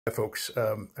Hi folks,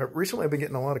 recently I've been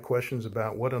getting a lot of questions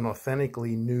about what an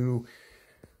authentically new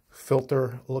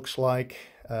filter looks like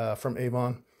from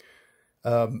Avon.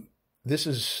 This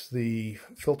is the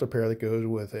filter pair that goes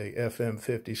with a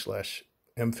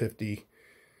FM50/M50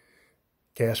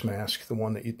 gas mask, the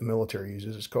one that the military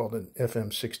uses. It's called an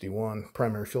FM61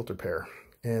 primary filter pair.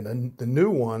 And the new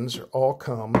ones all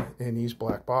come in these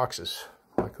black boxes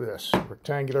like this,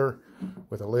 rectangular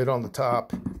with a lid on the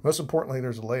top. Most importantly,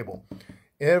 there's a label.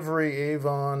 Every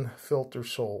Avon filter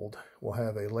sold will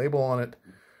have a label on it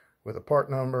with a part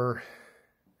number,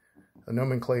 a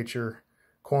nomenclature,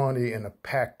 quantity, and a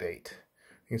pack date.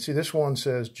 You can see this one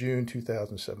says June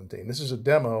 2017. This is a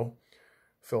demo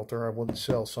filter. I wouldn't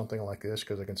sell something like this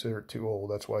because I consider it too old.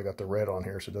 That's why I got the red on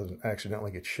here so it doesn't accidentally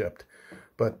get shipped.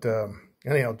 But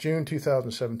anyhow, June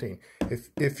 2017.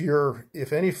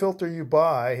 If any filter you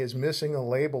buy is missing a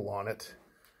label on it,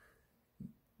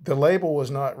 the label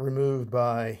was not removed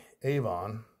by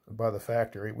Avon, by the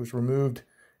factory. It was removed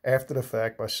after the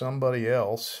fact by somebody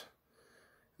else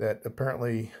that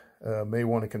apparently may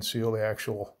want to conceal the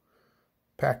actual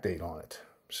pack date on it.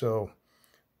 So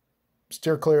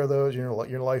steer clear of those.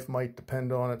 Your life might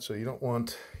depend on it, so you don't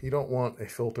want a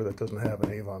filter that doesn't have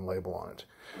an Avon label on it.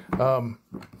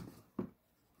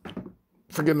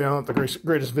 Forgive me, I'm not the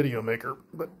greatest video maker,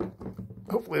 but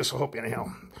hopefully this will help you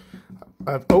anyhow.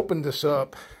 I've opened this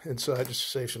up inside just to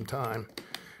save some time.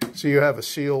 So you have a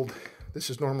sealed,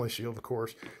 this is normally sealed, of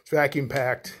course. It's vacuum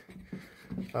packed.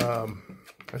 I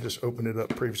just opened it up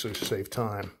previously to save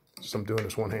time, so I'm doing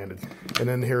this one-handed. And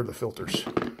then here are the filters.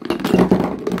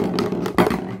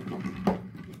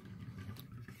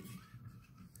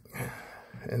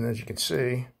 And as you can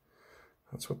see,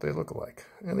 that's what they look like.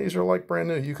 And these are like brand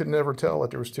new. You could never tell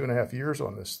that there was 2.5 years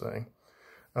on this thing.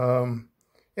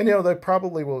 And, you know, they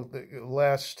probably will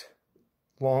last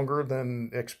longer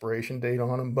than expiration date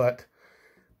on them, but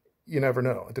you never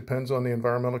know. It depends on the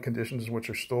environmental conditions which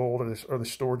are stored. Are they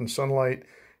stored in sunlight?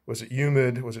 Was it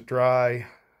humid? Was it dry?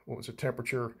 What was the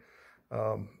temperature?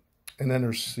 And then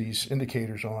there's these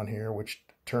indicators on here which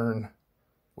change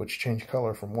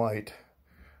color from white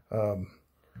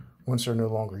once they're no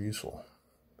longer useful.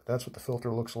 But that's what the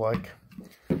filter looks like.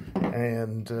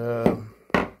 And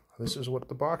this is what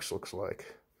the box looks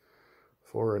like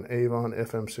for an Avon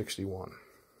FM61.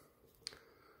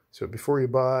 So before you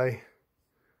buy,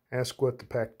 ask what the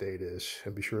pack date is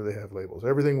and be sure they have labels.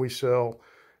 Everything we sell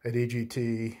at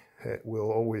EGT will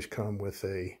always come with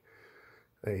a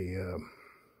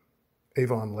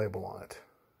Avon label on it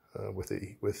with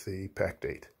the pack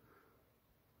date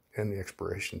and the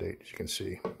expiration date, as you can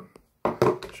see.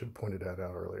 Should have pointed that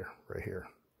out earlier, right here.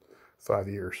 5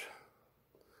 years.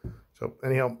 So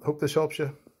anyhow, hope this helps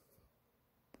you.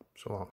 So long.